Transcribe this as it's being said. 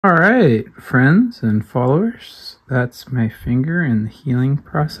All right, friends and followers, that's my finger in the healing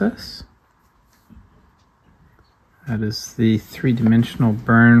process. That is the three-dimensional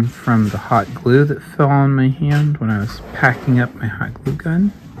burn from the hot glue that fell on my hand when I was packing up my hot glue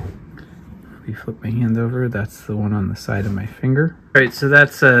gun. If we flip my hand over, that's the one on the side of my finger. All right, so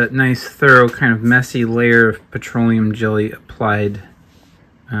that's a nice, thorough, kind of messy layer of petroleum jelly applied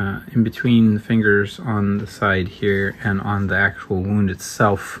in between the fingers on the side here and on the actual wound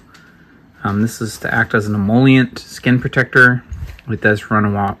itself. This is to act as an emollient skin protector. It does run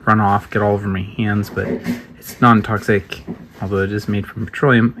off, get all over my hands, but it's non-toxic, although it is made from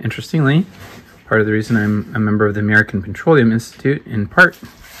petroleum. Interestingly, part of the reason I'm a member of the American Petroleum Institute, in part.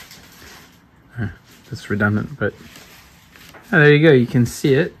 That's redundant, but there you go. You can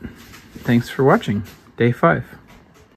see it. Thanks for watching. Day 5.